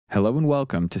Hello and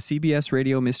welcome to CBS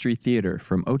Radio Mystery Theater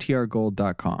from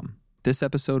OTRGold.com. This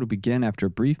episode will begin after a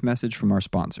brief message from our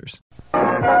sponsors.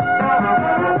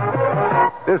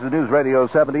 This is News Radio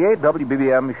 78,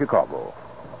 WBBM Chicago.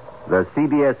 The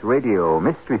CBS Radio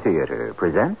Mystery Theater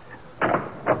presents...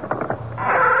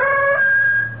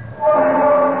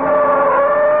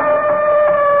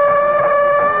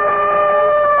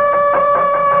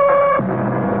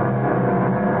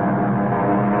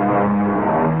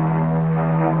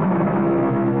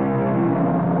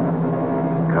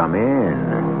 Come in.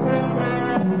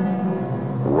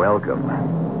 Welcome.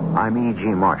 I'm E.G.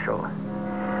 Marshall.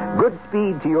 Good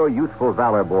speed to your youthful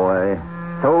valor, boy.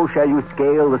 So shall you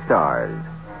scale the stars.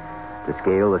 To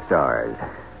scale the stars.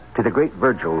 To the great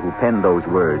Virgil who penned those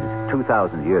words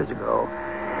 2,000 years ago,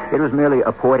 it was merely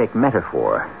a poetic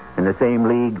metaphor in the same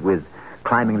league with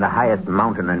climbing the highest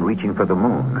mountain and reaching for the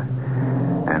moon.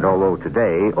 And although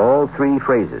today all three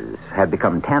phrases have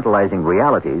become tantalizing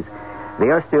realities, they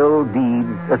are still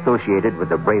deeds associated with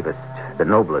the bravest, the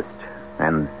noblest,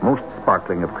 and most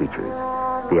sparkling of creatures,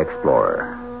 the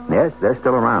explorer. Yes, they're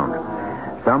still around.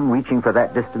 Some reaching for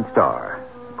that distant star.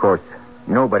 Of course,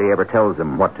 nobody ever tells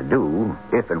them what to do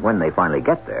if and when they finally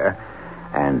get there,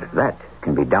 and that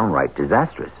can be downright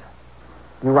disastrous.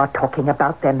 You are talking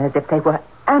about them as if they were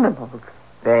animals.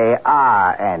 They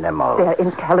are animals. They're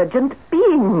intelligent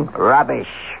beings. Rubbish.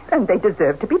 And they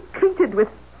deserve to be treated with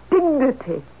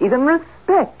dignity, even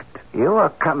respect. You are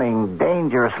coming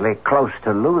dangerously close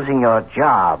to losing your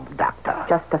job, Doctor.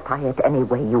 Justify it any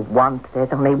way you want.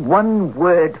 There's only one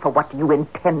word for what you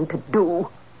intend to do.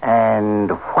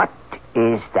 And what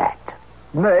is that?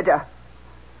 Murder.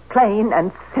 Plain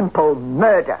and simple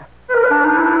murder.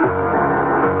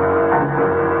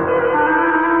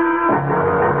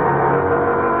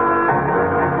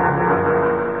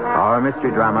 Our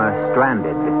mystery drama,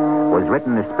 Stranded, was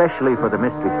written especially for the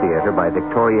Mystery Theater by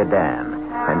Victoria Dan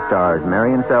and stars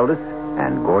Marion Seldes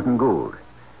and Gordon Gould.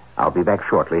 I'll be back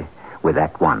shortly with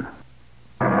Act One.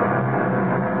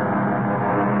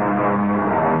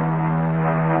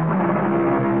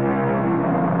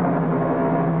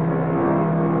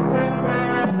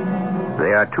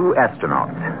 They are two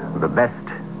astronauts, the best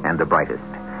and the brightest.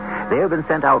 They have been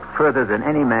sent out further than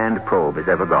any manned probe has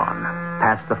ever gone,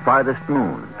 past the farthest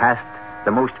moon, past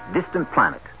the most distant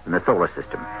planet in the solar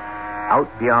system, out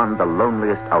beyond the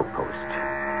loneliest outpost.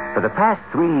 For the past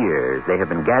 3 years, they have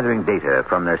been gathering data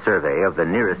from their survey of the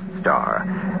nearest star,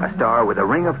 a star with a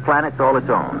ring of planets all its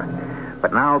own.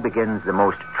 But now begins the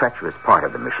most treacherous part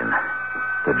of the mission,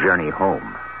 the journey home.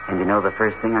 And you know the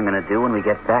first thing I'm going to do when we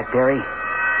get back, Perry?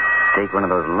 Take one of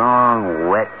those long,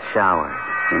 wet showers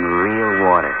in real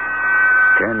water.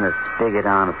 Turn the spigot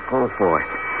on full force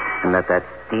and let that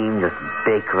steam just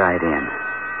bake right in.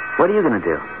 What are you going to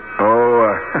do?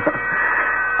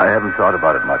 I haven't thought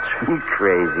about it much. You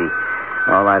crazy.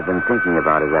 All I've been thinking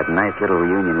about is that nice little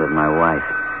reunion with my wife.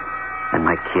 And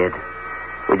my kid.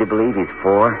 Would you believe he's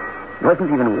 4? He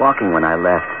wasn't even walking when I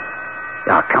left.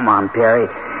 Oh, come on, Perry.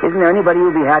 Isn't there anybody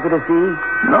you'd be happy to see?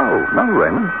 No,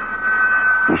 Raymond.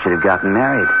 You should have gotten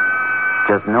married.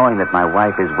 Just knowing that my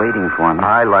wife is waiting for me.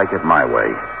 I like it my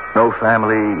way. No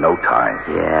family, no ties.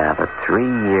 Yeah, but 3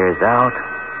 years out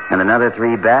and another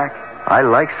 3 back. I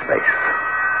like space.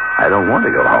 I don't want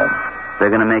to go home. They're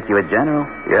going to make you a general.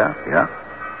 Yeah.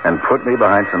 And put me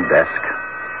behind some desk.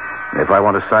 And if I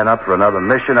want to sign up for another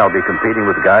mission, I'll be competing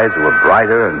with guys who are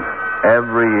brighter and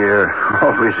every year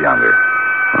always younger.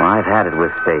 Well, I've had it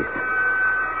with space.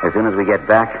 As soon as we get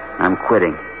back, I'm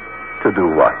quitting. To do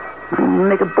what?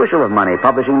 Make a bushel of money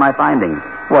publishing my findings.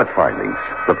 What findings?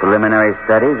 The preliminary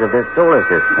studies of this solar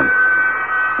system.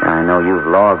 I know you've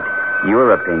logged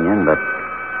your opinion, but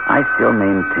I still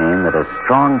maintain that a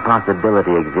strong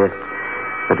possibility exists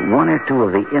that 1 or 2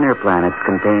 of the inner planets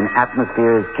contain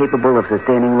atmospheres capable of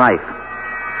sustaining life.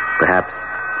 Perhaps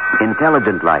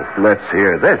intelligent life. Let's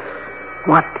hear this.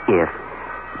 What if,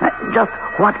 just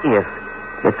what if,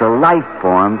 it's a life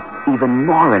form even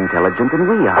more intelligent than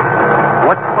we are?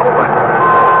 What?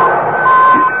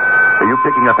 Are you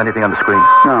picking up anything on the screen?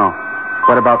 No.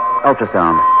 What about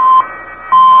ultrasound?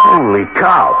 Holy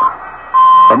cow.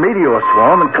 A meteor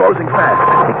swarm and closing fast.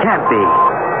 It can't be.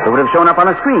 It would have shown up on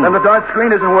a screen. And the dark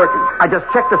screen isn't working. I just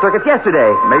checked the circuits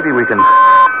yesterday. Maybe we can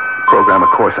program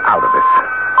a course out of this.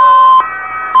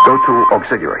 Go to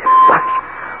auxiliary. What?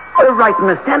 We're right in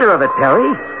the center of it,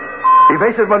 Perry.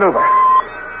 Evasive maneuver.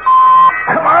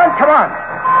 Come on.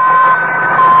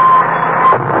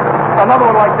 Another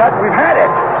one like that, we've had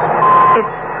it.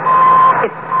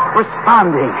 It's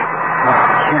responding.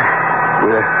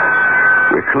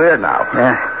 We're clear now.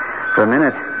 Yeah. For a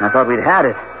minute, I thought we'd had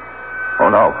it. Oh,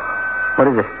 no. What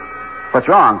is it? What's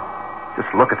wrong?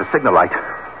 Just look at the signal light.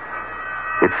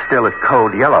 It's still at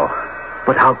code yellow.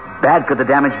 But how bad could the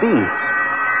damage be?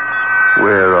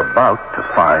 We're about to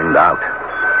find out.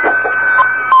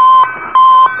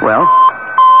 Well,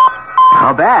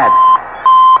 how bad?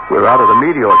 We're out of the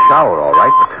meteor shower, all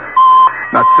right, but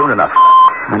not soon enough.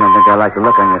 I don't think I like the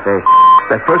look on your face.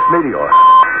 That first meteor,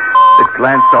 it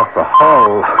glanced off the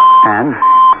hull. And?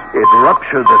 It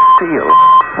ruptured the steel.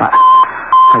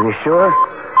 Are you sure?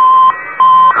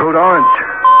 Code orange.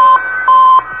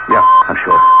 Yeah, I'm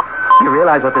sure. You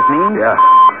realize what this means? Yeah.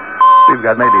 We've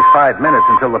got maybe 5 minutes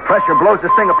until the pressure blows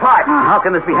this thing apart. How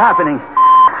can this be happening?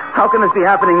 How can this be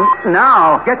happening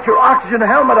now? Get your oxygen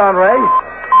helmet on, Ray.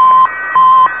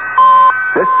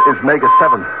 This is Mega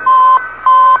 7.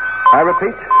 I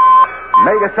repeat,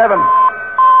 Mega 7.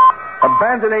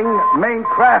 Abandoning main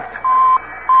craft.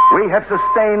 We have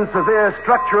sustained severe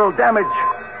structural damage.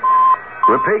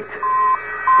 Repeat,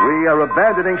 we are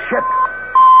abandoning ship.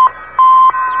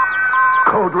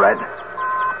 Code red.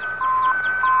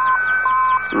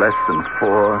 Less than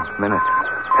 4 minutes.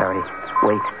 Perry,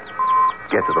 wait.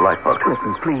 Get to the lifeboat.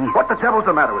 Listen, please. What the devil's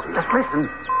the matter with you? Just listen.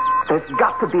 There's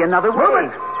got to be another way. Move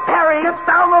it! Perry! Get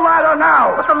down the ladder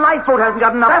now! But the lifeboat hasn't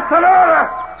got enough. That's an order!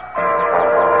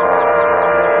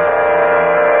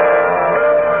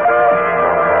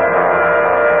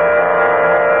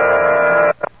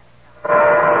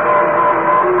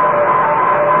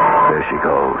 There she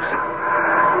goes.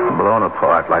 Blown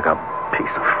apart like a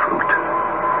piece of fruit.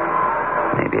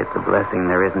 Maybe it's a blessing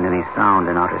there isn't any sound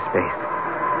in outer space.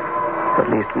 At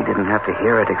least we didn't have to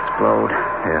hear it explode.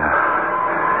 Yeah.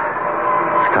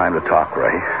 It's time to talk,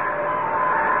 Ray.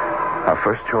 Our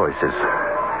first choice is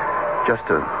just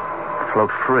to float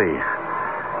free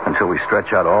until we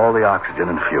stretch out all the oxygen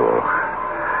and fuel.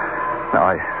 Now,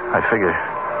 I figure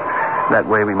that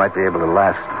way we might be able to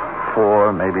last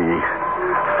 4, maybe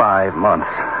 5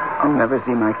 months. I'll never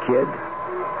see my kid.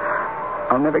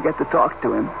 I'll never get to talk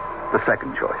to him. The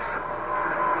second choice,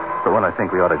 the one I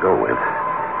think we ought to go with,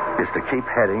 is to keep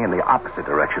heading in the opposite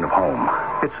direction of home.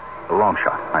 It's a long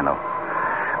shot, I know.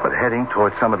 But heading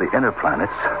towards some of the inner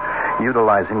planets,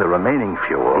 utilizing the remaining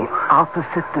fuel. The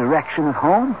opposite direction of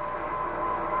home?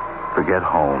 Forget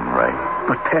home, Ray.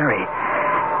 But, Perry,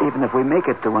 even if we make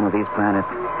it to one of these planets,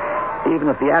 even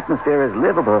if the atmosphere is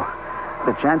livable,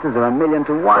 the chances are 1,000,000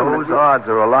 to 1. Those odds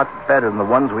are a lot better than the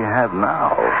ones we have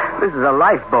now. This is a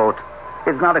lifeboat.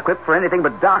 It's not equipped for anything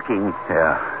but docking.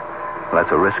 Yeah. Well,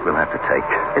 that's a risk we'll have to take.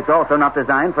 It's also not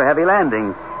designed for heavy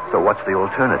landings. So what's the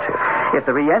alternative? If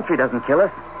the re-entry doesn't kill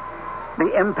us,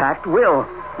 the impact will.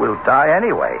 We'll die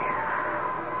anyway.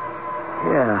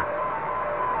 Yeah.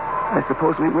 I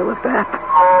suppose we will at that.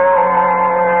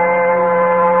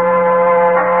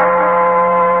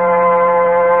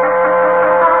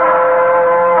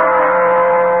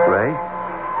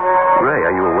 Ray,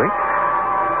 are you awake?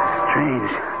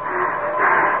 Strange.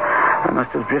 I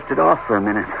must have drifted off for a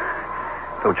minute.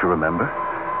 Don't you remember?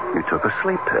 You took a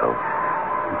sleep pill.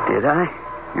 Did I?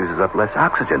 Uses up less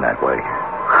oxygen that way.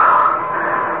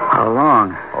 How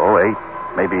long? 8,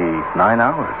 maybe 9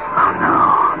 hours.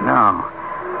 Oh, no.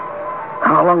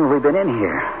 How long have we been in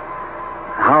here?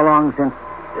 How long since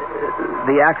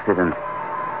the accident?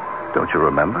 Don't you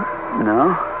remember?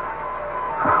 No.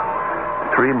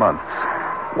 3 months,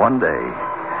 1 day,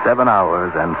 7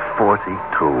 hours, and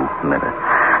 42 minutes.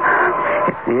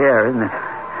 It's the air, isn't it?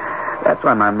 That's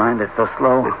why my mind is so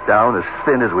slow. It's down as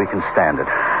thin as we can stand it.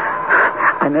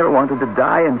 I never wanted to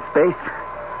die in space.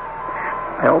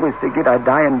 I always figured I'd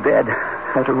die in bed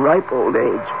at a ripe old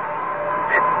age.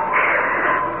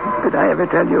 Did I ever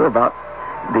tell you about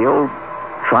the old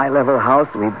tri-level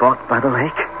house we bought by the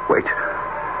lake? Wait.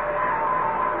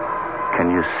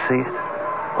 Can you see it?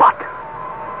 What?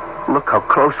 Look how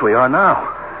close we are now.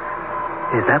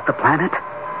 Is that the planet?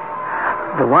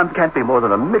 The one can't be more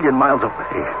than 1,000,000 miles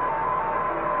away.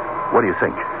 What do you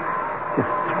think? It's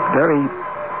very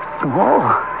small,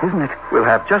 isn't it? We'll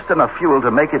have just enough fuel to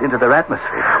make it into their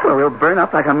atmosphere. Well, we'll burn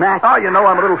up like a match. Oh, you know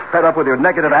I'm a little fed up with your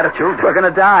negative attitude. We're going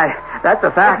to die. That's a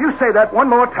fact. If you say that one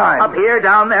more time. Up here,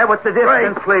 down there, what's the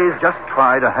difference? Ray, please, just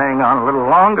try to hang on a little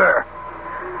longer.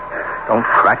 Don't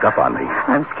crack up on me.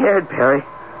 I'm scared, Perry.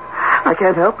 I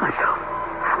can't help myself.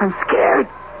 I'm scared.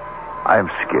 I'm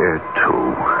scared,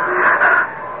 too.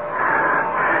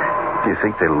 Do you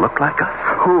think they look like us?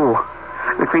 Who?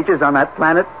 The creatures on that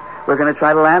planet we're going to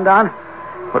try to land on?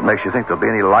 What makes you think there'll be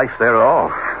any life there at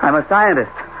all? I'm a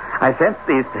scientist. I sense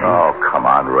these things. Oh, come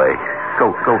on, Ray.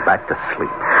 Go back to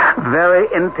sleep. Very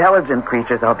intelligent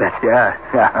creatures, I'll bet. Yeah.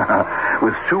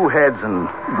 With 2 heads and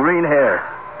green hair.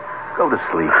 Go to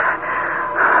sleep.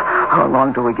 How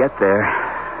long till we get there?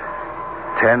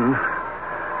 10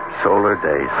 solar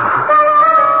days.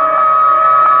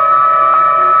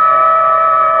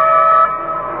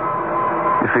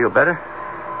 You feel better?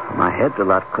 My head's a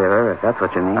lot clearer, if that's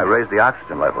what you mean. I raised the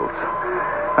oxygen levels.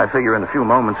 I figure in a few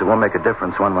moments it won't make a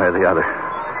difference one way or the other.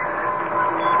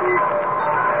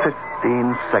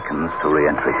 15 seconds to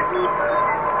re-entry.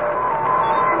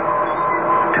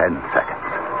 10 seconds.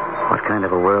 What kind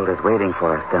of a world is waiting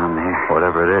for us down there?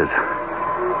 Whatever it is,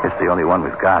 it's the only one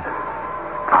we've got.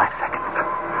 5 seconds.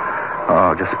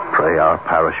 Oh, just pray our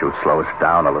parachute slow us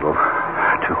down a little. 2,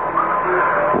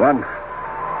 1.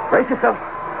 Brace yourself.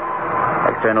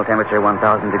 External temperature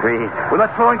 1,000 degrees. We're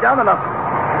not slowing down enough.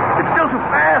 It's still too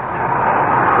fast.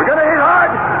 We're going to hit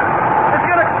hard. It's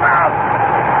going to crash.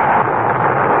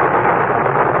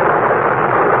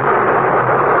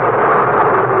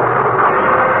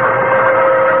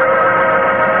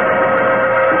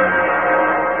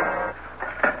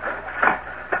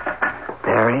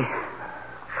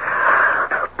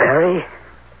 Barry?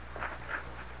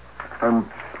 I'm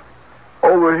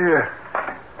over here.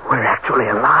 We're actually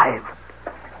alive.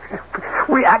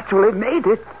 We actually made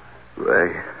it.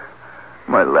 Ray,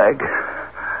 my leg.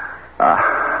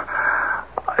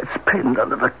 It's pinned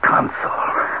under the console.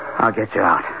 I'll get you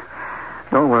out.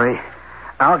 Don't worry.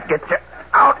 I'll get you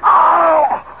out.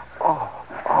 Oh!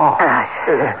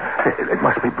 It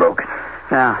must be broken.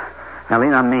 Now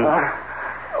lean on me.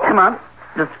 Come on.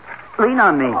 Just lean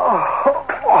on me.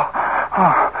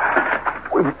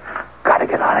 We've got to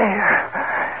get out of here.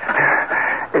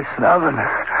 It's snubbing. I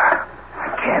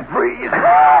can't breathe.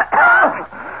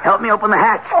 Help me open the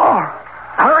hatch.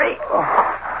 Hurry.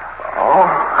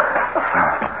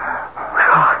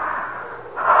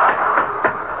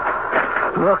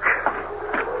 Look.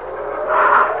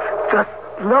 Just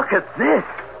look at this.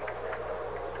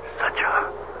 Such a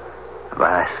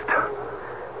vast,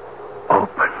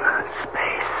 open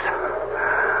space.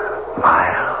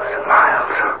 Miles and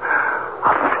miles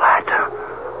of flat,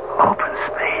 open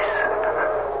space.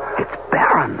 It's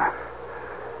barren.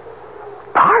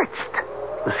 Parched.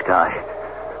 The sky.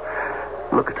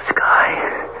 Look at the sky.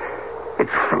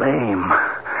 It's flame.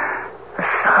 The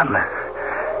sun.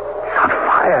 It's on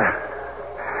fire.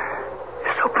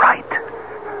 It's so bright.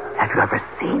 Have you ever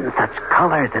seen such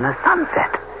colors in a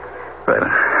sunset?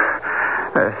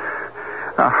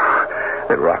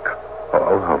 That rock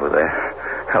over there.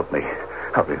 Help me,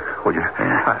 would you?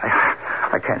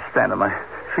 I can't stand on my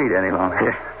feet any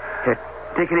longer. Here,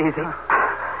 take it easy.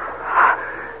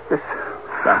 This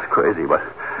sounds crazy, but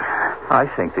I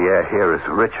think the air here is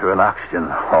richer in oxygen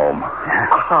home.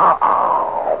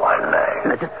 Oh, my leg.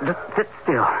 Now, just sit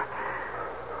still.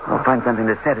 We'll find something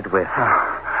to set it with.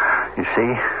 You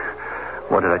see?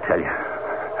 What did I tell you?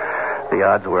 The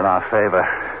odds were in our favor.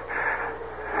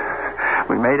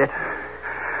 We made it.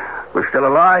 We're still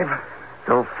alive.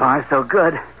 So far, so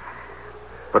good.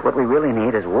 But what we really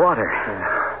need is water.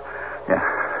 Yeah.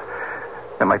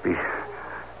 There might be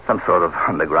some sort of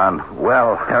underground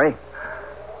well. Harry?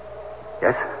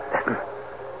 Yes? Listen.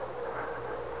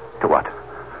 To what?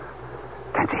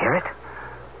 Can't you hear it?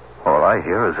 All I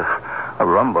hear is a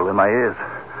rumble in my ears.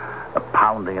 A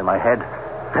pounding in my head.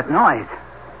 That noise.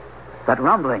 That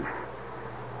rumbling.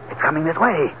 It's coming this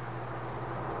way.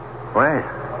 Wait.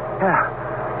 Yeah.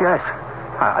 Yes.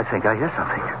 I think I hear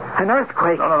something. An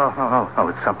earthquake. No.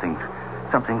 It's something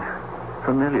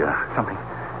familiar. Something.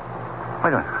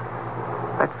 Wait a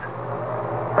minute.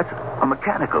 That's a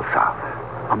mechanical sound.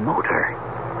 A motor.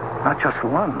 Not just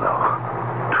one, though.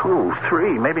 2,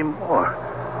 3, maybe more.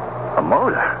 A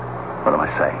motor? What am I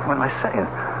saying?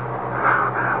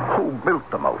 Who built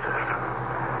the motors?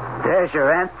 There's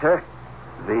your answer.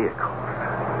 Vehicles.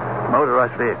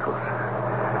 Motorized vehicles.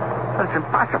 That's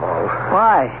impossible.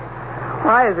 Why?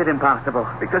 Why is it impossible?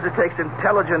 Because it takes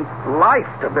intelligent life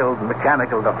to build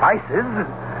mechanical devices.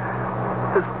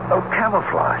 There's no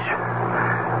camouflage.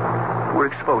 We're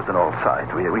exposed on all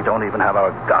sides. We don't even have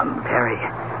our guns. Harry,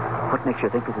 what makes you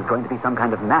think this is going to be some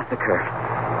kind of massacre?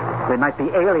 They might be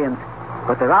aliens,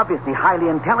 but they're obviously highly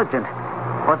intelligent.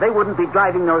 Or they wouldn't be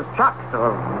driving those trucks,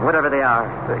 or whatever they are.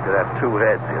 They could have 2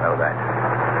 heads, you know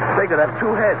that. They could have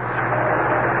 2 heads.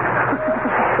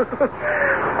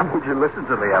 Would you listen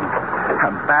to me?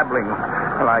 I'm babbling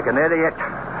like an idiot.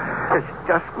 It's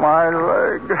just my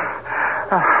leg.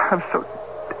 I'm so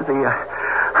dizzy.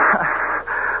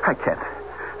 I can't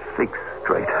think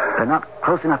straight. They're not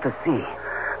close enough to see.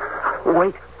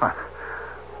 Wait.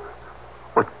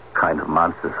 What kind of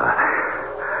monsters are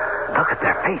they? Look at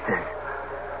their faces.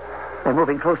 They're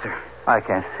moving closer. I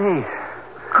can't see.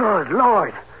 Good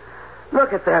Lord.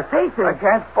 Look at their faces. I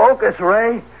can't focus,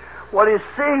 Ray. What do you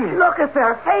see? Look at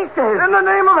their faces. In the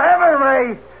name of heaven,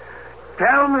 Ray,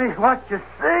 tell me what you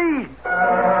see.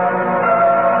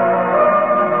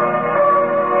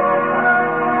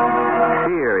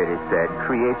 Fear, it is said,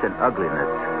 creates an ugliness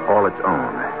all its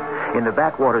own. In the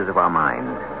backwaters of our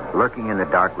minds, lurking in the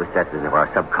dark recesses of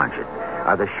our subconscious,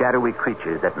 are the shadowy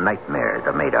creatures that nightmares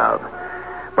are made of.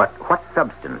 But what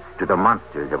substance do the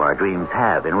monsters of our dreams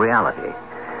have in reality?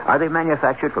 Are they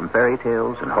manufactured from fairy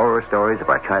tales and horror stories of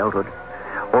our childhood?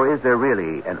 Or is there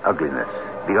really an ugliness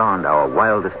beyond our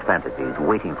wildest fantasies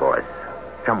waiting for us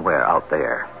somewhere out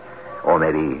there? Or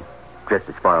maybe just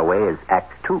as far away as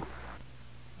Act 2?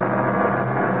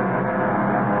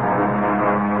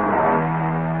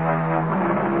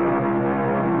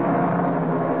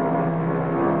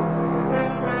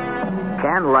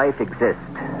 Can life exist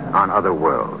on other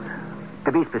worlds?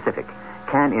 To be specific,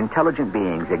 can intelligent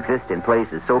beings exist in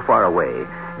places so far away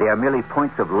they are merely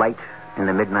points of light in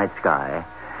the midnight sky?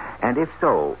 And if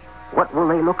so, what will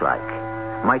they look like?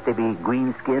 Might they be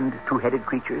green-skinned, two-headed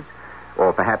creatures?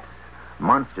 Or perhaps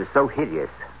monsters so hideous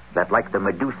that, like the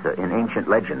Medusa in ancient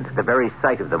legend, the very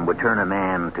sight of them would turn a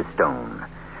man to stone?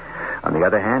 On the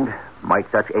other hand, might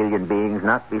such alien beings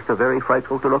not be so very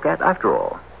frightful to look at after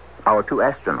all? Our two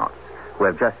astronauts, who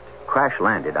have just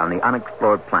crash-landed on the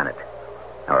unexplored planet,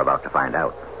 are about to find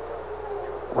out.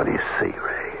 What do you see,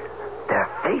 Ray? Their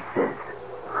faces.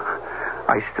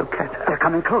 I still can't... They're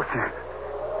coming closer.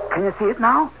 Can you see it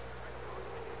now?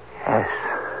 Yes.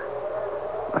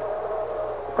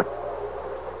 But...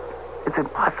 It's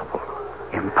impossible.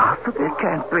 Impossible? It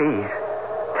can't be.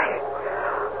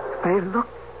 They look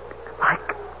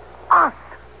like us.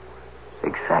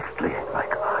 Exactly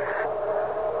like us.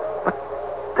 But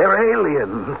they're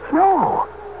aliens. No.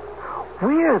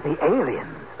 We're the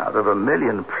aliens. Out of 1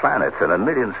 million planets and 1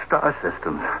 million star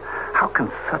systems, how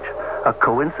can such a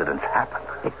coincidence happen?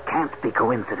 It can't be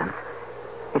coincidence.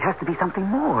 It has to be something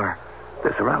more.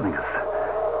 They're surrounding us,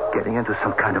 getting into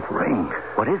some kind of ring.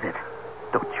 What is it?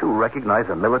 Don't you recognize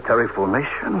a military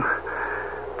formation?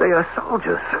 They are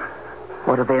soldiers.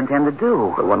 What do they intend to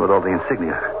do? The one with all the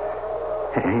insignia.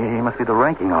 He must be the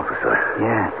ranking officer.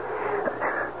 Yes.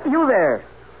 You there,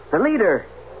 the leader.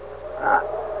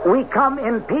 We come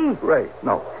in peace. Ray,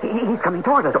 no. He's coming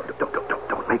toward us.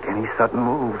 Don't make any sudden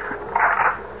moves.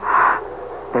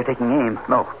 They're taking aim.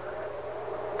 No.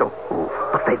 Don't move.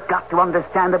 But they've got to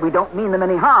understand that we don't mean them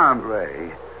any harm.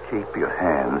 Ray, keep your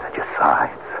hands at your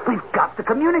sides. We've got to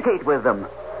communicate with them.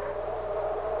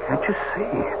 Can't you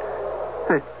see?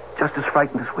 They're just as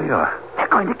frightened as we are. They're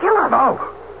going to kill us. No.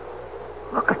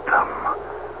 Look at them.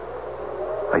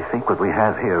 I think what we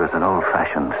have here is an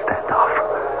old-fashioned standoff.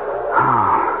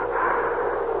 Oh.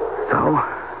 So,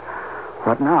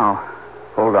 what now?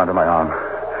 Hold on to my arm.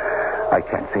 I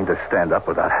can't seem to stand up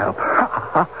without help.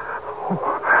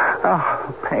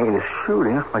 Pain is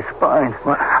shooting up my spine.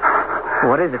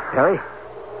 What is it, Terry?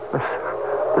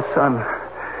 The sun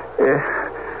is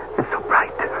so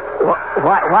bright.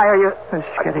 Why are you...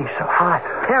 It's getting so hot.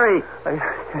 Terry! I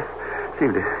can't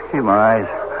seem to keep my eyes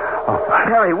open.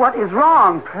 Terry, what is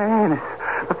wrong? Pain.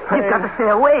 The pain. You've got to stay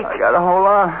awake. I gotta hold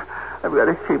on. I've got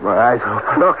to keep my eyes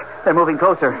open. Look, they're moving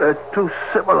closer. They're too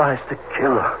civilized to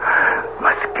kill.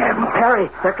 Must get them. Terry,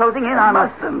 they're closing in on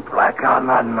us. Mustn't black out.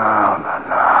 No.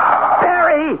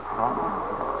 Terry!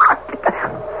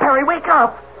 Terry, wake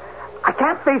up. I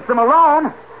can't face them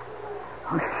alone.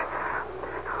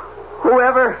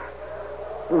 Whatever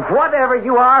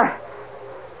you are,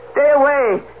 stay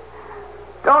away.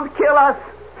 Don't kill us.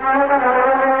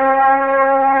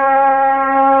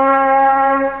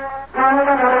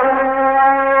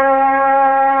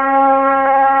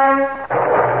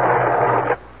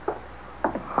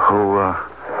 Who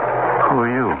are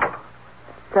you?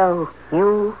 So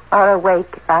you are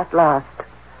awake at last.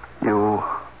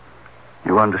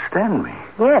 You understand me?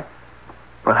 Yes.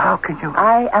 But how can you...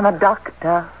 I am a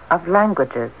doctor of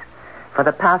languages. For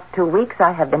the past 2 weeks,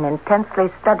 I have been intensely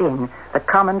studying the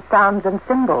common sounds and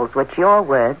symbols which your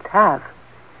words have.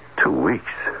 2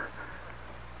 weeks?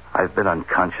 I've been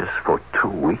unconscious for 2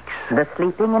 weeks? The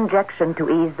sleeping injection to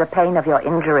ease the pain of your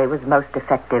injury was most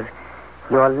effective.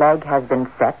 Your leg has been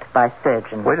set by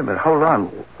surgeons. Wait a minute, hold on.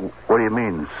 What do you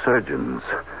mean, surgeons?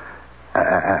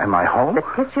 Am I home? The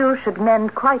tissue should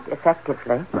mend quite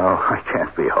effectively. No, I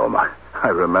can't be home. I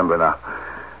remember now.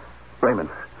 Raymond.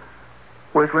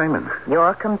 Where's Raymond?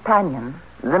 Your companion,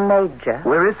 the Major.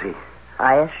 Where is he?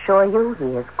 I assure you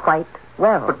he is quite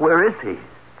well. But where is he?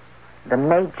 The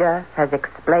Major has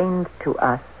explained to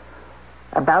us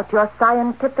about your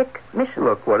scientific mission.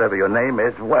 Look, whatever your name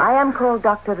is, what... I am called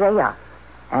Dr. Rea,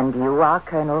 and you are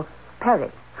Colonel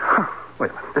Perry. Wait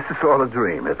a minute. This is all a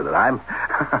dream, isn't it? I'm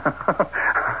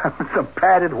in some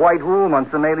padded white room on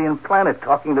some alien planet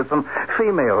talking to some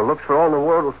female who looks for all the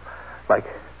world like...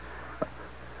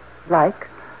 Like?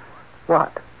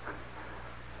 What?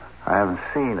 I haven't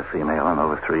seen a female in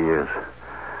over 3 years.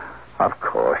 Of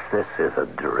course, this is a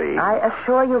dream. I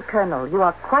assure you, Colonel, you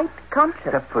are quite conscious.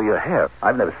 Except for your hair.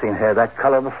 I've never seen hair that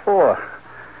color before.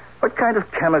 What kind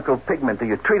of chemical pigment do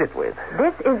you treat it with?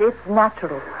 This is its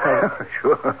natural state.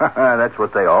 Sure. That's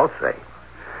what they all say.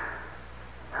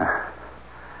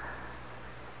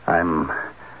 I'm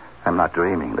not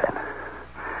dreaming then.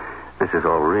 This is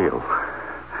all real.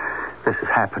 This is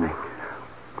happening.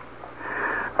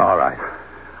 All right.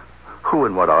 Who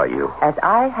and what are you? As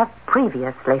I have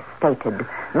previously stated,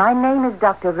 my name is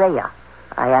Dr. Rhea.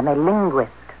 I am a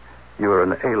linguist. You're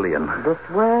an alien. This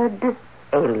word,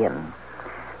 alien.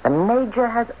 The Major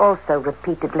has also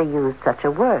repeatedly used such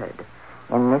a word.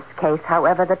 In this case,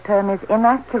 however, the term is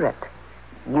inaccurate.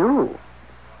 You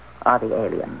are the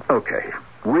aliens. Okay.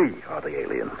 We are the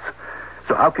aliens.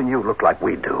 So how can you look like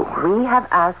we do? We have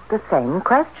asked the same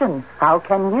question. How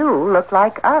can you look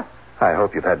like us? I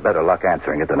hope you've had better luck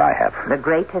answering it than I have. The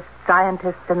greatest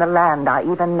scientists in the land are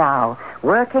even now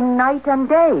working night and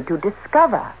day to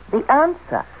discover the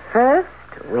answer. First,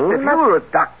 If you were a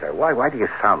doctor, why do you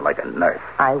sound like a nurse?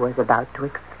 I was about to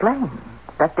explain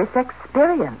that this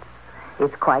experience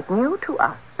is quite new to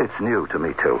us. It's new to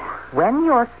me, too. When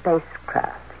your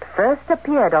spacecraft first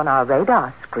appeared on our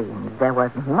radar screens, there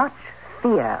was much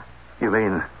fear. You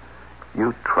mean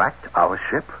you tracked our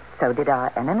ship? So did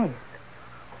our enemies.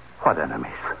 What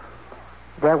enemies?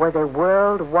 There was a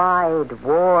worldwide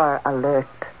war alert.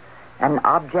 An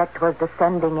object was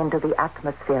descending into the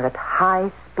atmosphere at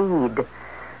high speed.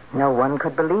 No one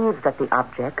could believe that the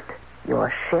object,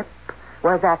 your ship,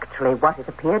 was actually what it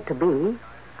appeared to be.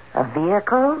 A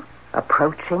vehicle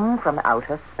approaching from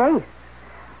outer space.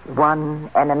 One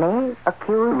enemy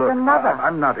accused another.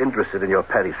 I'm not interested in your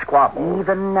petty squabble.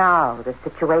 Even now, the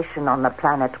situation on the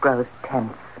planet grows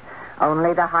tense.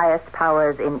 Only the highest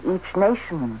powers in each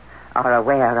nation are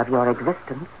aware of your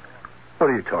existence. What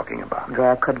are you talking about?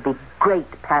 There could be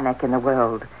great panic in the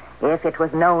world if it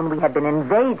was known we had been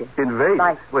invaded.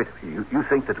 Invaded? Wait, you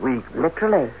think that we...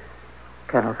 Literally,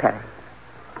 Colonel Perry.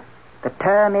 The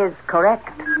term is correct.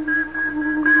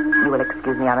 You will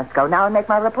excuse me, I must go now and make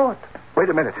my report. Wait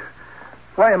a minute.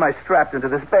 Why am I strapped into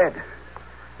this bed?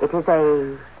 It is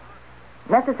a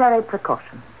necessary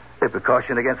precaution. A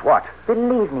precaution against what?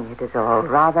 Believe me, it is all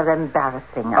rather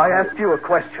embarrassing. I asked you a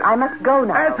question. I must go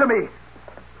now. Answer me!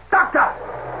 Doctor!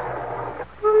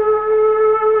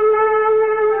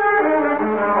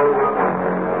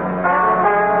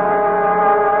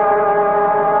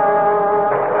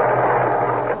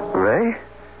 Ray?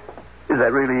 Is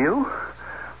that really you?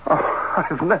 Oh,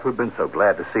 I've never been so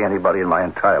glad to see anybody in my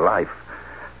entire life.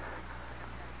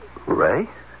 Ray?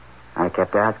 I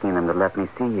kept asking them to let me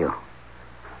see you.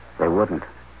 They wouldn't.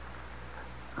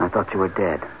 I thought you were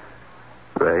dead.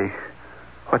 Ray,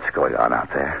 what's going on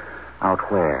out there?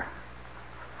 Out where?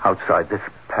 Outside this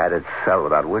padded cell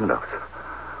without windows.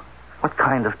 What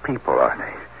kind of people are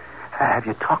they? Have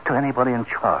you talked to anybody in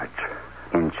charge?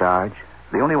 In charge?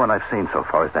 The only one I've seen so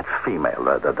far is that female,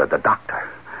 the doctor.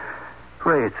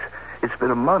 Ray, it's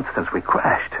been a month since we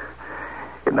crashed.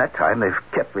 In that time,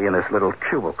 they've kept me in this little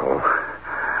cubicle.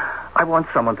 I want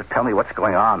someone to tell me what's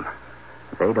going on.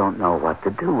 They don't know what to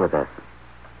do with us.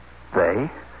 They?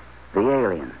 The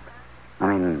aliens. I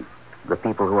mean, the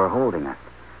people who are holding us.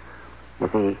 You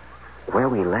see, where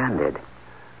we landed,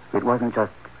 it wasn't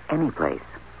just any place.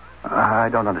 I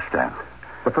don't understand.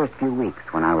 The first few weeks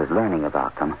when I was learning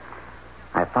about them,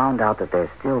 I found out that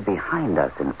they're still behind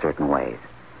us in certain ways.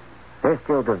 They're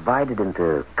still divided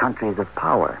into countries of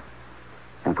power.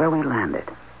 And where we landed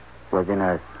was in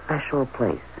a special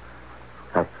place.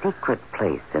 A secret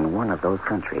place in one of those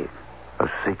countries. A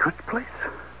secret place?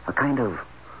 A kind of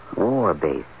war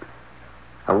base.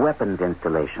 A weapons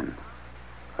installation.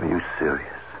 Are you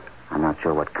serious? I'm not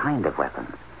sure what kind of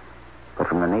weapons. But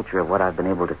from the nature of what I've been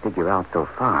able to figure out so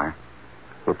far,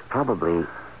 it's probably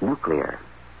nuclear.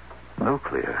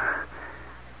 Nuclear?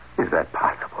 Is that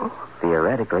possible?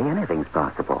 Theoretically, anything's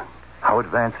possible. How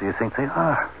advanced do you think they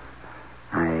are?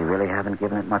 I really haven't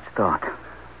given it much thought.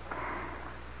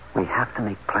 We have to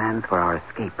make plans for our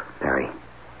escape, Barry.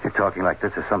 You're talking like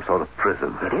this is some sort of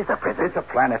prison. It is a prison. It's a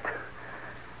planet.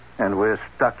 And we're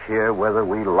stuck here whether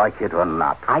we like it or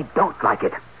not. I don't like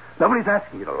it. Nobody's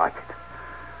asking you to like it.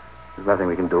 There's nothing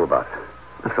we can do about it.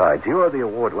 Besides, you're the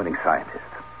award-winning scientist.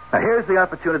 Now, here's the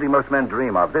opportunity most men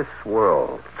dream of. This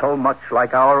world, so much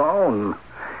like our own.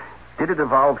 Did it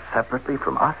evolve separately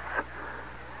from us?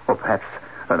 Or perhaps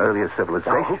an earlier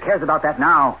civilization. Oh, who cares about that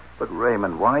now? But,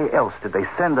 Raymond, why else did they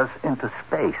send us into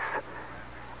space?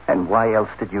 And why else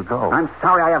did you go? I'm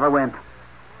sorry I ever went.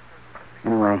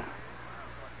 Anyway,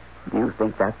 do you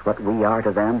think that's what we are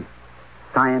to them?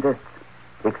 Scientists?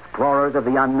 Explorers of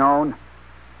the unknown?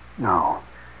 No.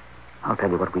 I'll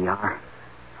tell you what we are.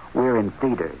 We're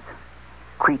invaders.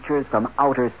 Creatures from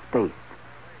outer space.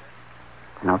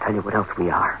 And I'll tell you what else we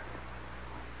are.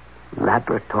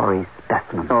 Laboratory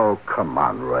specimens. Oh, come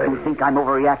on, Ray. You think I'm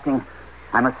overreacting?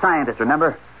 I'm a scientist,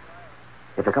 remember?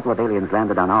 If a couple of aliens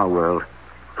landed on our world,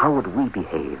 how would we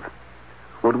behave?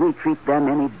 Would we treat them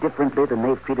any differently than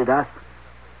they've treated us?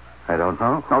 I don't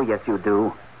know. Oh, yes, you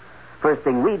do. First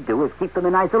thing we'd do is keep them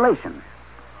in isolation.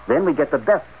 Then we get the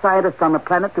best scientists on the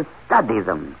planet to study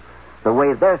them, the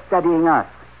way they're studying us.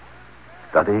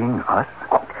 Studying us?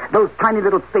 Oh, those tiny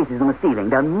little spaces in the ceiling,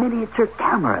 they're miniature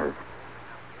cameras.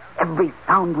 Every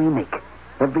sound we make,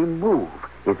 every move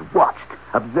is watched,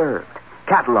 observed,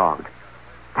 cataloged.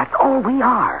 That's all we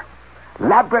are.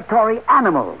 Laboratory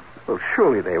animals. Well,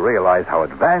 surely they realize how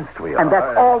advanced we are. And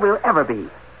that's all we'll ever be.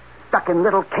 Stuck in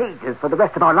little cages for the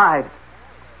rest of our lives.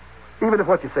 Even if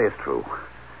what you say is true,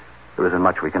 there isn't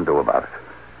much we can do about it.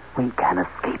 We can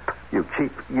escape. You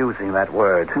keep using that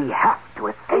word. We have to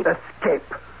escape.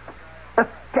 Escape.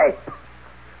 Escape.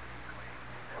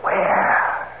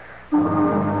 Where?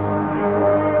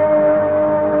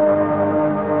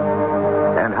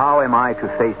 And how am I to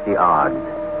face the odds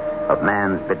of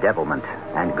man's bedevilment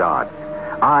and God?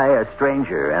 I, a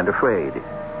stranger and afraid,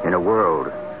 in a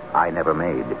world I never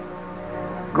made.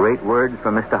 Great words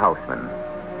from Mr. Houseman.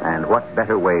 And what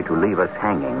better way to leave us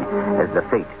hanging as the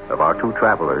fate of our two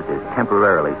travelers is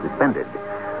temporarily suspended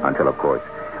until, of course,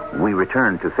 we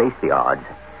return to face the odds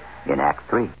in Act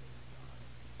 3.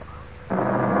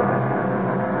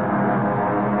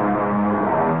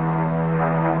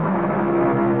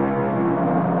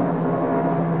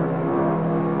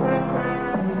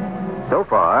 So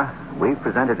far, we've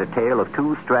presented a tale of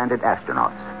two stranded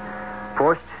astronauts,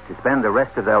 forced to spend the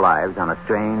rest of their lives on a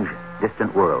strange,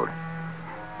 distant world.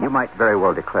 You might very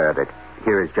well declare that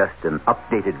here is just an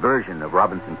updated version of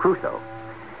Robinson Crusoe.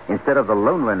 Instead of the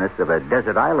loneliness of a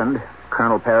desert island,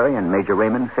 Colonel Perry and Major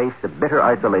Raymond face the bitter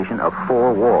isolation of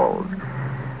 4 walls.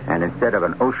 And instead of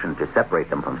an ocean to separate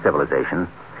them from civilization,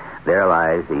 there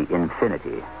lies the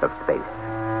infinity of space.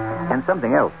 And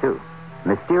something else, too.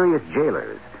 Mysterious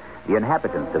jailers, the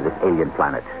inhabitants of this alien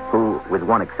planet, who, with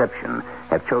one exception,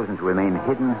 have chosen to remain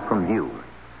hidden from view.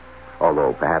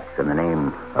 Although perhaps in the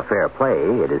name of fair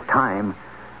play, it is time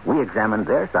we examined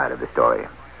their side of the story.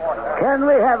 Can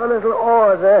we have a little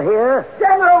order here?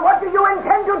 General, what do you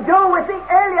intend to do with the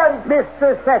aliens?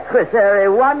 Mr. Secretary,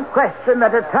 one question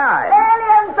at a time.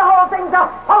 Aliens, the whole thing's a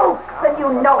hoax, and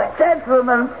you know it.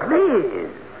 Gentlemen, please.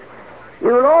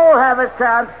 You'll all have a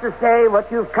chance to say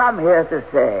what you've come here to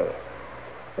say.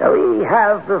 We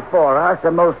have before us a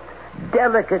most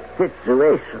delicate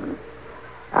situation.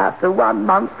 After 1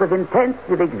 month of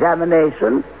intensive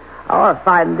examination, our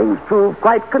findings prove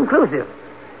quite conclusive.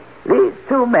 These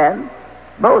 2 men,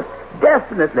 most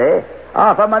definitely,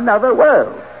 are from another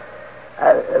world.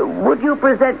 Would you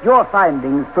present your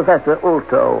findings, Professor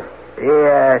Ulto?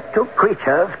 The 2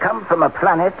 creatures come from a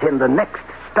planet in the next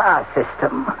star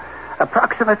system,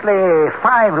 approximately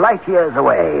 5 light years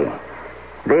away.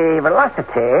 The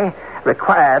velocity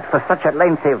required for such a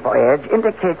lengthy voyage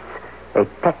indicates a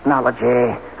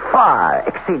technology far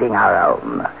exceeding our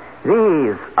own.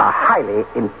 These are highly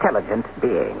intelligent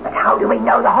beings. But how do we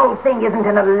know the whole thing isn't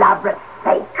an elaborate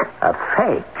fake? A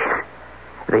fake?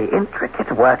 The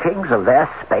intricate workings of their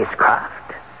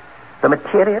spacecraft. The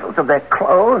materials of their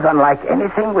clothes unlike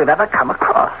anything we've ever come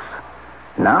across.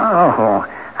 No,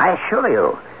 I assure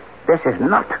you, this is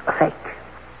not a fake.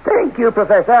 Thank you,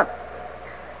 Professor.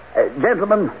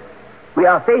 Gentlemen, we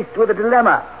are faced with a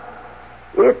dilemma.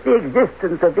 If the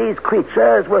existence of these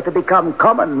creatures were to become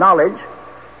common knowledge,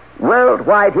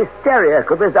 worldwide hysteria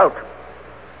could result.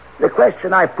 The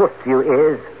question I put to you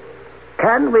is,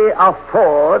 can we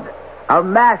afford a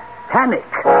mass panic?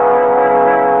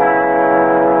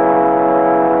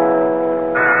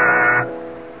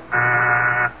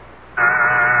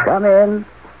 Come in.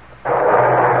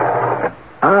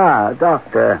 Ah,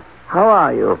 Doctor, how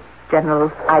are you?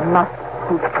 General, I must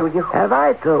speak to you. Have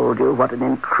I told you what an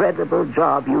incredible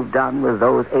job you've done with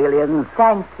those aliens?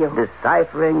 Thank you.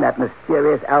 Deciphering that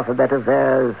mysterious alphabet of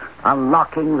theirs,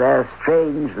 unlocking their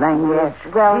strange language.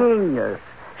 Yes, well... Genius.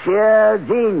 Sheer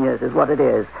genius is what it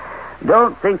is.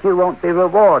 Don't think you won't be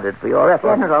rewarded for your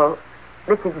efforts. General,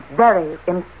 this is very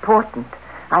important.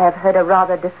 I have heard a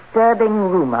rather disturbing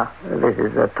rumor. This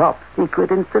is a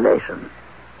top-secret installation.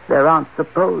 there aren't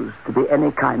supposed to be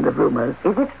any kind of rumors.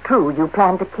 Is it true you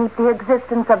plan to keep the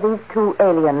existence of these two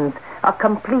aliens a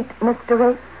complete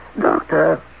mystery?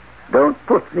 Doctor, don't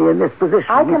put me in this position.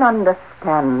 I can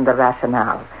understand the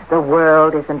rationale. The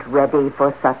world isn't ready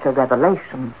for such a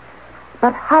revelation.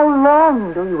 But how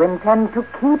long do you intend to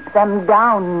keep them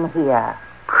down here?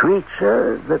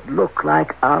 Creatures that look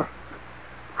like us.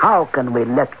 How can we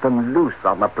let them loose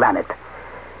on the planet?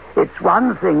 It's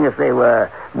one thing if they were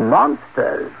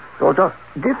monsters or just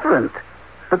different.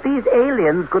 But these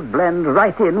aliens could blend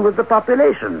right in with the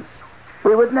population.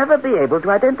 We would never be able to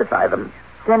identify them.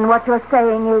 Then what you're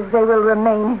saying is they will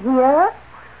remain here,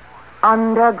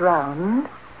 underground,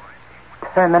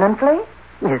 permanently?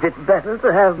 Is it better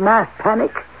to have mass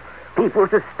panic? People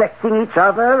suspecting each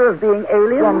other of being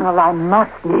aliens? General, I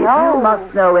must know. If you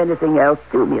must know anything else,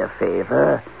 do me a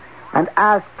favor and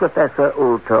ask Professor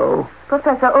Ulto.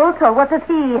 Professor Ulto, what does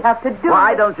he have to do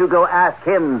Why with... don't you go ask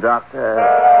him, Doctor?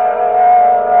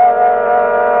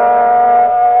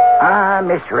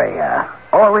 Miss Rhea.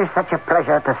 Always such a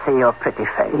pleasure to see your pretty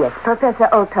face. Yes, Professor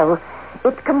Ulto.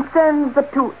 It concerns the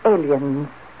two aliens.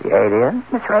 The alien,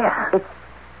 Miss Rhea? It's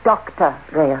Dr.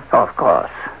 Rhea. Oh, of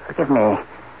course. Forgive me,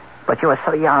 but you are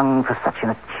so young for such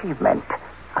an achievement.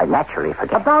 I naturally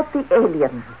forget. About the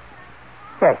aliens.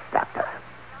 Yes, Doctor.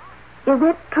 Is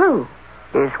it true?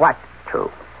 Is what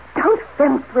true? Don't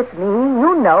fence with me.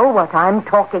 You know what I'm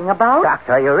talking about.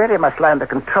 Doctor, you really must learn to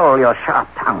control your sharp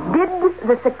tongue. Did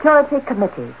the Security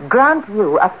Committee grant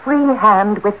you a free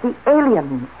hand with the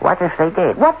aliens? What if they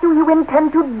did? What do you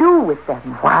intend to do with them?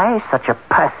 Why such a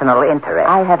personal interest?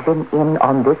 I have been in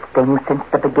on this thing since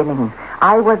the beginning.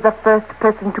 I was the first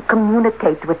person to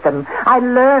communicate with them. I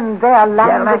learned their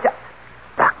language.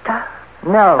 Doctor?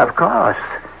 No. Of course.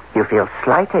 You feel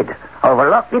slighted,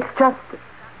 overlooked. It's just...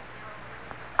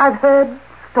 I've heard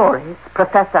stories,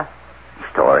 Professor.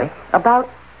 Story? About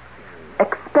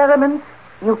experiments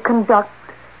you conduct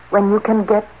when you can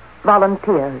get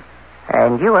volunteers.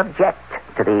 And you object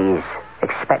to these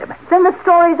experiments? Then the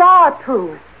stories are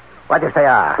true. What if they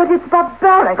are? But it's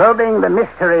barbaric. Probing the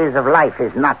mysteries of life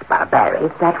is not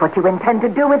barbaric. Is that what you intend to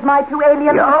do with my two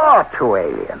aliens? Your two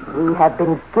aliens. We have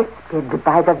been gifted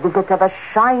by the visit of a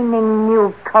shining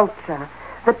new culture.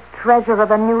 The treasure of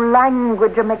a new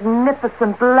language, a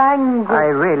magnificent language. I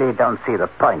really don't see the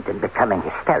point in becoming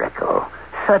hysterical.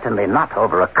 Certainly not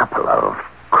over a couple of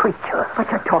creatures.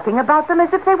 But you're talking about them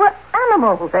as if they were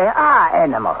animals. They are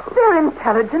animals. They're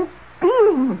intelligent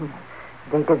beings.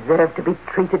 They deserve to be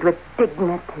treated with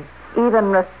dignity, even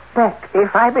respect.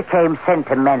 If I became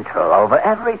sentimental over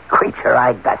every creature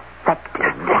I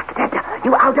dissected... Dissected?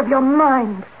 You out of your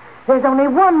mind. There's only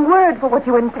one word for what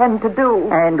you intend to do.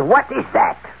 And what is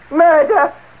that?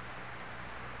 Murder.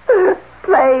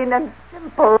 Plain and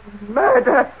simple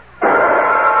murder.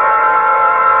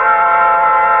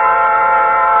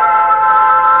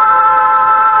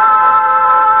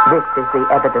 This is the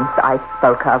evidence I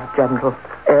spoke of, General.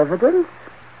 Evidence?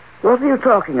 What are you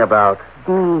talking about?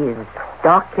 These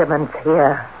documents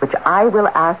here, which I will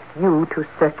ask you to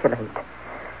circulate,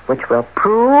 which will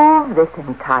prove this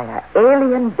entire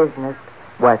alien business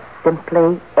was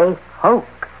simply a hoax.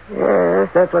 Yes,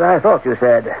 that's what I thought you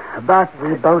said. But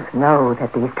we both know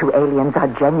that these two aliens are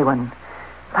genuine.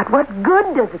 But what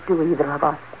good does it do either of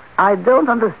us? I don't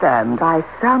understand. By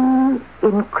some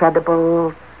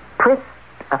incredible twist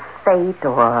of fate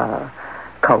or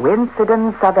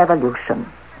coincidence of evolution,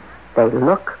 they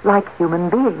look like human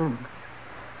beings.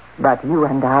 But you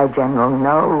and I, General,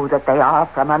 know that they are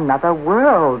from another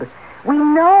world. We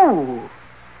know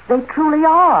they truly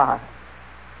are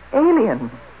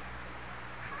aliens.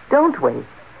 Don't we?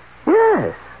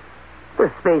 Yes. The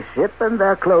spaceship and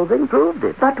their clothing proved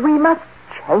it. But we must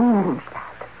change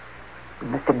that. We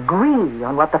must agree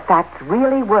on what the facts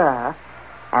really were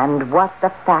and what the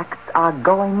facts are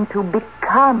going to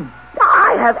become.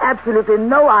 I have absolutely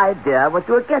no idea what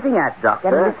you're getting at,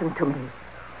 Doctor. Then listen to me.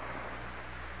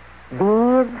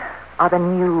 These are the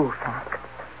new facts.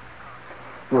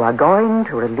 You are going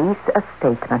to release a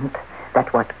statement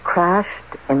that what crashed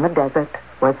in the desert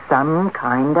was some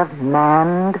kind of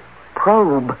manned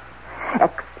probe.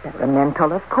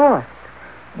 Experimental, of course.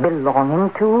 Belonging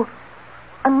to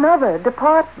another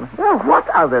department. Well, what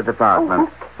other department? Oh,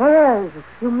 who cares?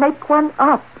 You make one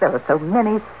up. There are so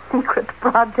many secret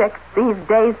projects these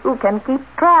days. Who can keep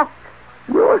track?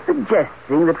 You're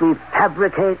suggesting that we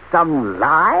fabricate some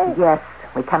lie? Yes.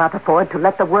 We cannot afford to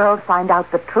let the world find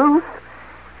out the truth.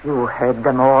 You heard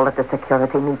them all at the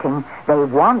security meeting. They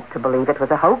want to believe it was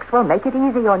a hoax. Well, make it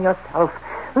easy on yourself.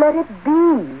 Let it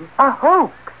be a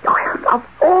hoax. Of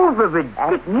all the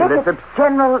ridiculous...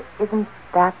 General, isn't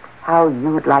that how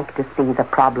you'd like to see the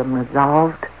problem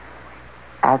resolved?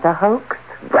 As a hoax?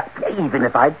 But even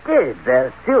if I did,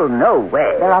 there's still no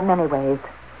way. There are many ways.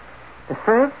 The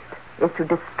first is to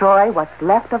destroy what's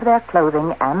left of their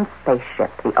clothing and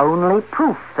spaceship, the only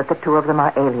proof that the two of them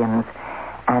are aliens.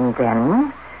 And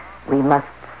then we must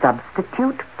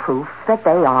substitute proof that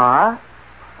they are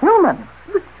human.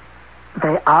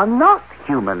 They are not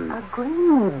human.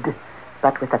 Agreed.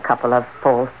 But with a couple of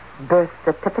false birth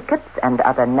certificates and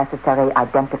other necessary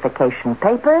identification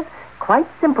papers, quite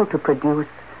simple to produce,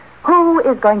 who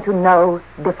is going to know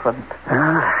different?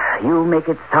 You make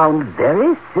it sound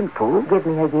very simple. Give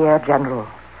me a year, General,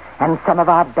 and some of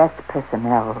our best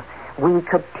personnel. We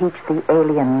could teach the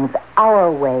aliens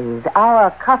our ways, our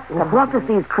customs. What if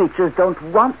these creatures don't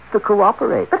want to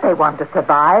cooperate? But they want to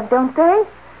survive, don't they?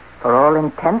 For all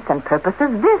intents and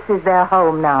purposes, this is their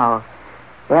home now.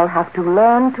 They'll have to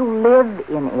learn to live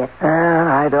in it.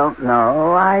 I don't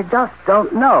know. I just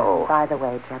don't know. By the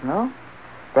way, General,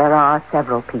 there are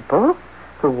several people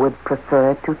who would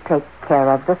prefer to take care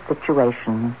of the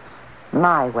situation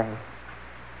my way.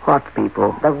 What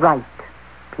people? The right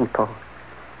people.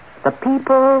 The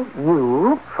people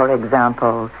you, for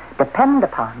example, depend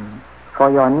upon for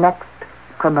your next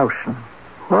promotion.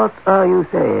 What are you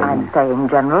saying? I'm saying,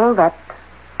 General, that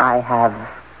I have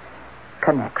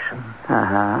connection.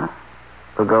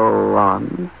 Go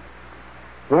on.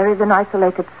 There is an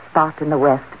isolated spot in the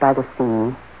west by the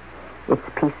sea. It's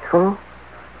peaceful,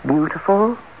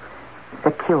 beautiful,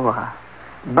 secure,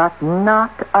 but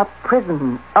not a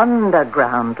prison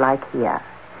underground like here.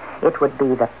 It would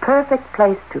be the perfect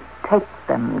place to take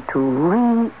them, to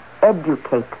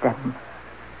re-educate them.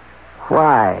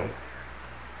 Why?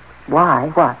 Why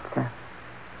what, sir?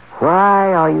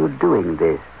 Why are you doing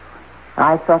this?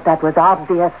 I thought that was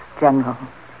obvious, General.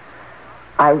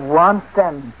 I want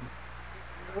them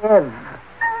to live.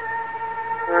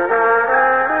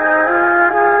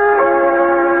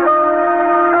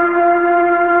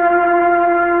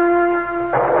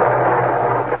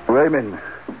 Raymond,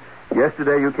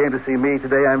 yesterday you came to see me.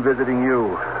 Today I'm visiting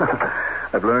you.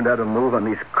 I've learned how to move on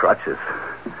these crutches.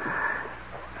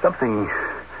 Something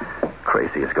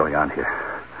crazy is going on here.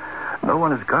 No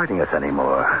one is guarding us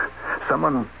anymore.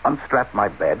 Someone unstrapped my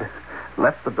bed,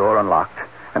 left the door unlocked,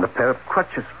 and a pair of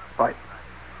crutches by...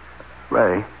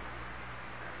 Ray,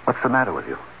 what's the matter with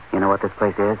you? You know what this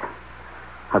place is?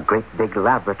 A great big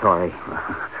laboratory.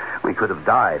 We could have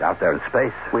died out there in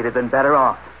space. We'd have been better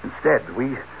off. Instead,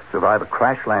 we survive a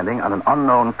crash landing on an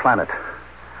unknown planet.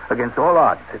 Against all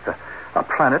odds, it's a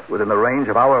planet within the range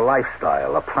of our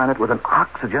lifestyle. A planet with an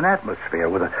oxygen atmosphere,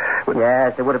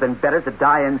 Yes, it would have been better to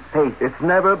die in space. It's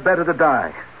never better to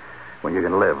die when you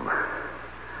can live.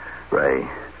 Ray,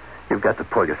 you've got to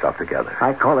pull yourself together.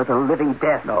 I call it a living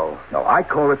death. No, I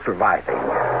call it surviving.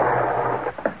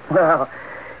 Well,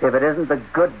 if it isn't the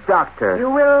good doctor. You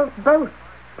will both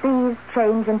please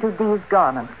change into these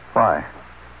garments. Why?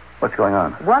 What's going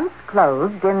on? Once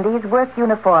clothed in these work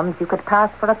uniforms, you could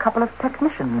pass for a couple of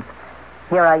technicians.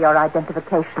 Here are your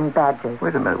identification badges.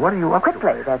 Wait a minute. What are you up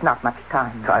Quickly, to? there's not much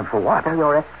time. Time for what? For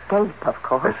your escape, of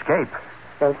course. Escape?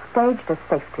 They've staged a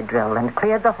safety drill and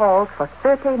cleared the halls for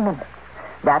 30 minutes.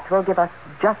 That will give us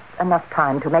just enough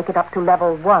time to make it up to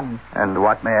level 1. And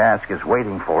what, may I ask, is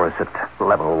waiting for us at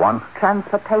level 1?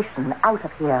 Transportation out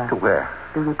of here. To where?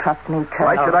 Do you trust me,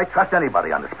 Colonel? Why should I trust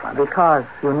anybody on this planet? Because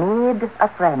you need a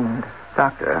friend.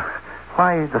 Doctor,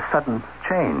 why the sudden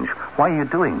change? Why are you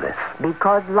doing this?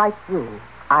 Because, like you,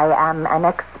 I am an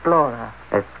explorer.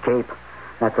 Escape?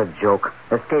 That's a joke.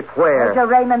 Escape where? Major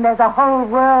Raymond, there's a whole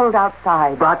world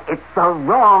outside. But it's the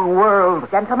wrong world.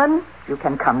 Gentlemen, you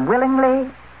can come willingly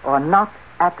or not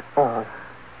at all.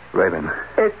 Raymond.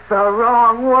 It's the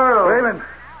wrong world. Raymond.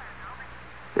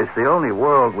 It's the only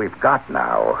world we've got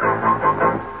now.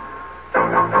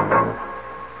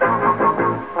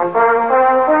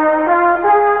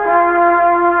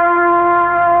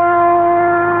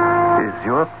 Is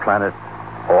your planet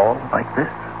all like this?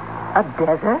 A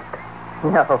desert?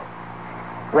 No.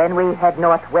 When we head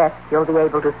northwest, you'll be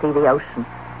able to see the ocean.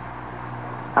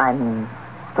 I'm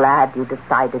glad you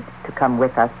decided to come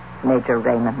with us, Major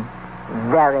Raymond.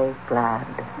 Very glad.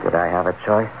 Did I have a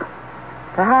choice?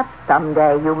 Perhaps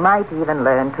someday you might even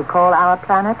learn to call our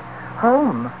planet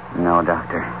home. No,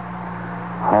 Doctor.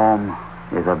 Home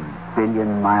is 1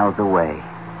 billion miles away.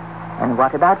 And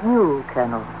what about you,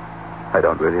 Colonel? I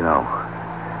don't really know.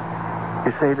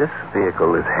 You say this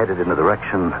vehicle is headed in the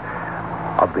direction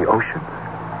of the ocean?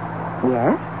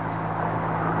 Yes?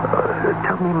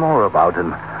 Tell me more about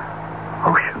an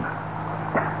ocean.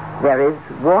 There is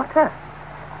water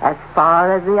as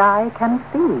far as the eye can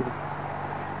see.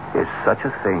 Is such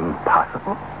a thing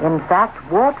possible? In fact,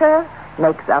 water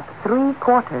makes up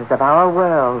 3/4 of our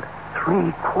world.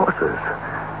 3/4?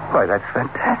 Why, that's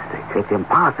fantastic. It's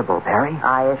impossible, Perry.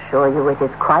 I assure you it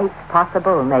is quite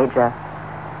possible, Major.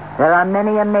 There are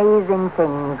many amazing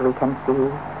things we can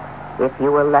see, if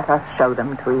you will let us show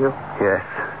them to you. Yes.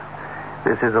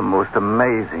 This is a most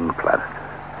amazing planet.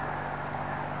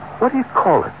 What do you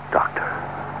call it, Doctor?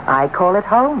 I call it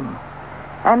home.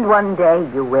 And one day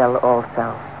you will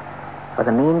also. For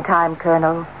the meantime,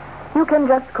 Colonel, you can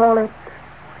just call it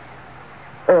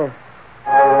Earth.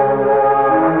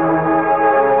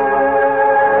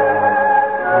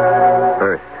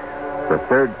 Earth, the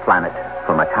third planet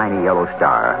from a tiny yellow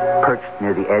star, perched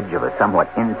near the edge of a somewhat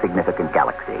insignificant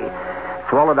galaxy,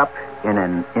 swallowed up in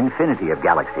an infinity of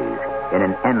galaxies, in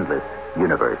an endless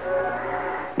universe.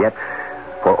 Yet,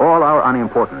 for all our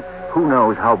unimportance, who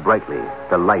knows how brightly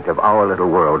the light of our little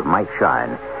world might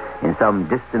shine in some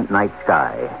distant night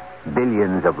sky,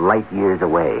 billions of light years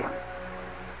away.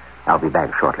 I'll be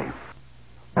back shortly.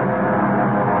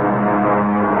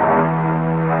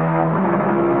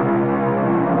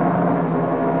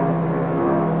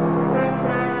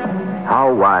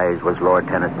 How wise was Lord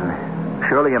Tennyson.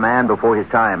 Surely a man before his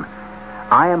time.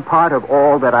 I am part of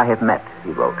all that I have met,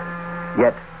 he wrote.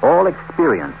 Yet all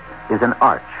experience is an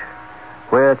arch,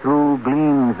 where through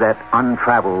gleams that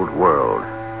untraveled world.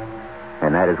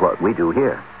 And that is what we do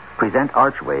here. Present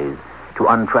archways to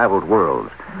untraveled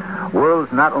worlds.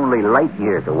 Worlds not only light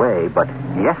years away, but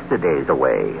yesterdays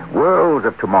away. Worlds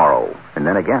of tomorrow. And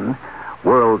then again,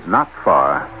 worlds not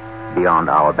far beyond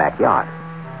our backyard.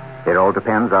 It all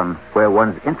depends on where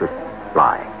one's interests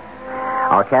lie.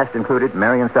 Our cast included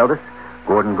Marion Seldes,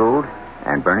 Gordon Gould,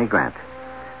 and Bernie Grant.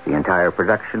 The entire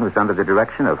production was under the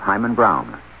direction of Hyman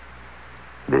Brown.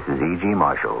 This is E.G.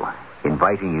 Marshall,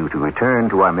 inviting you to return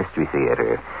to our Mystery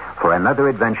Theater for another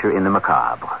adventure in the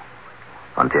macabre.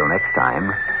 Until next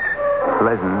time,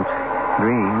 pleasant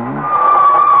dreams.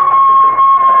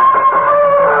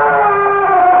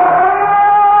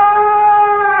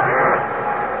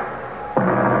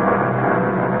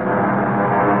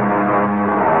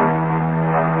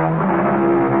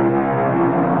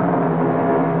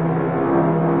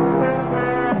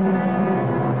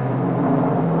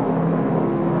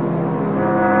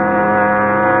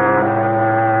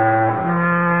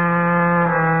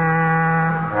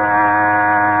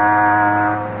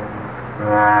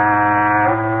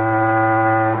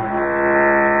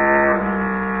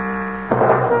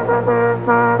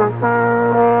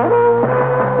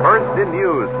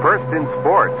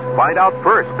 Find out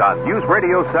first on News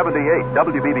Radio 78,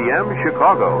 WBBM,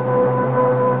 Chicago.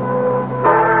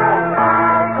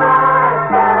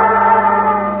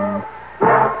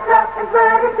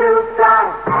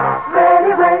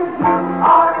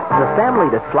 The family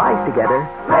that flies together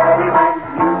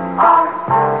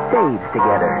saves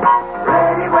together.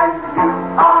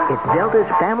 It's Delta's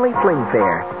Family Fling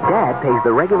Fare. Dad pays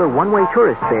the regular one-way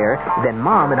tourist fare, then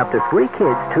Mom and up to 3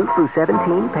 kids, 2 through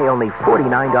 17, pay only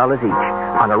 $49 each.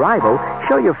 On arrival,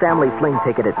 show your family fling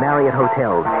ticket at Marriott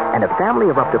Hotels, and a family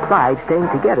of up to 5 staying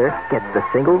together gets the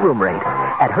single room rate.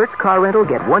 At Hertz Car Rental,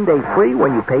 get 1 day free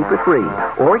when you pay for 3,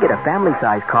 or get a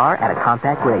family-size car at a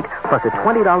compact rate, plus a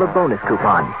 $20 bonus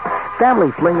coupon.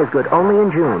 Family Fling is good only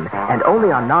in June, and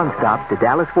only on nonstop to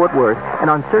Dallas-Fort Worth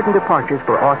and on certain departures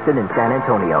for Austin and San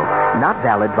Antonio. Not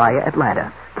valid via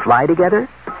Atlanta. Fly together,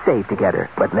 save together,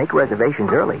 but make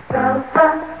reservations early.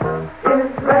 Delta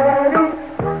is ready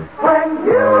when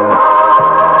you are.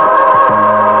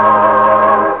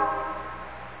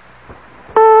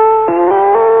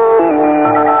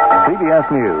 CBS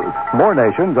News. More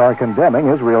nations are condemning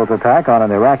Israel's attack on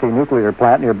an Iraqi nuclear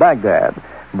plant near Baghdad.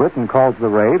 Britain calls the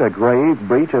raid a grave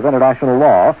breach of international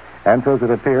law and says it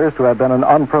appears to have been an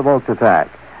unprovoked attack.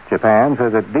 Japan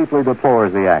says it deeply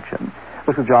deplores the action.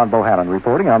 This is John Bohannon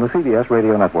reporting on the CBS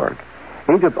Radio Network.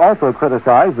 Egypt also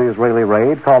criticized the Israeli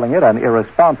raid, calling it an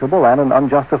irresponsible and an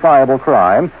unjustifiable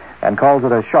crime, and calls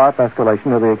it a sharp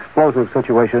escalation of the explosive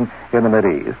situation in the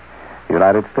Mideast. The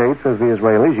United States says the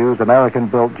Israelis used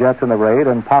American-built jets in the raid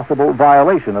in possible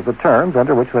violation of the terms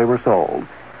under which they were sold.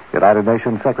 United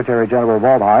Nations Secretary General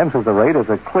Waldheim says the raid is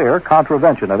a clear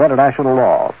contravention of international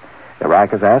law. Iraq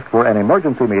has asked for an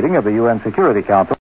emergency meeting of the UN Security Council.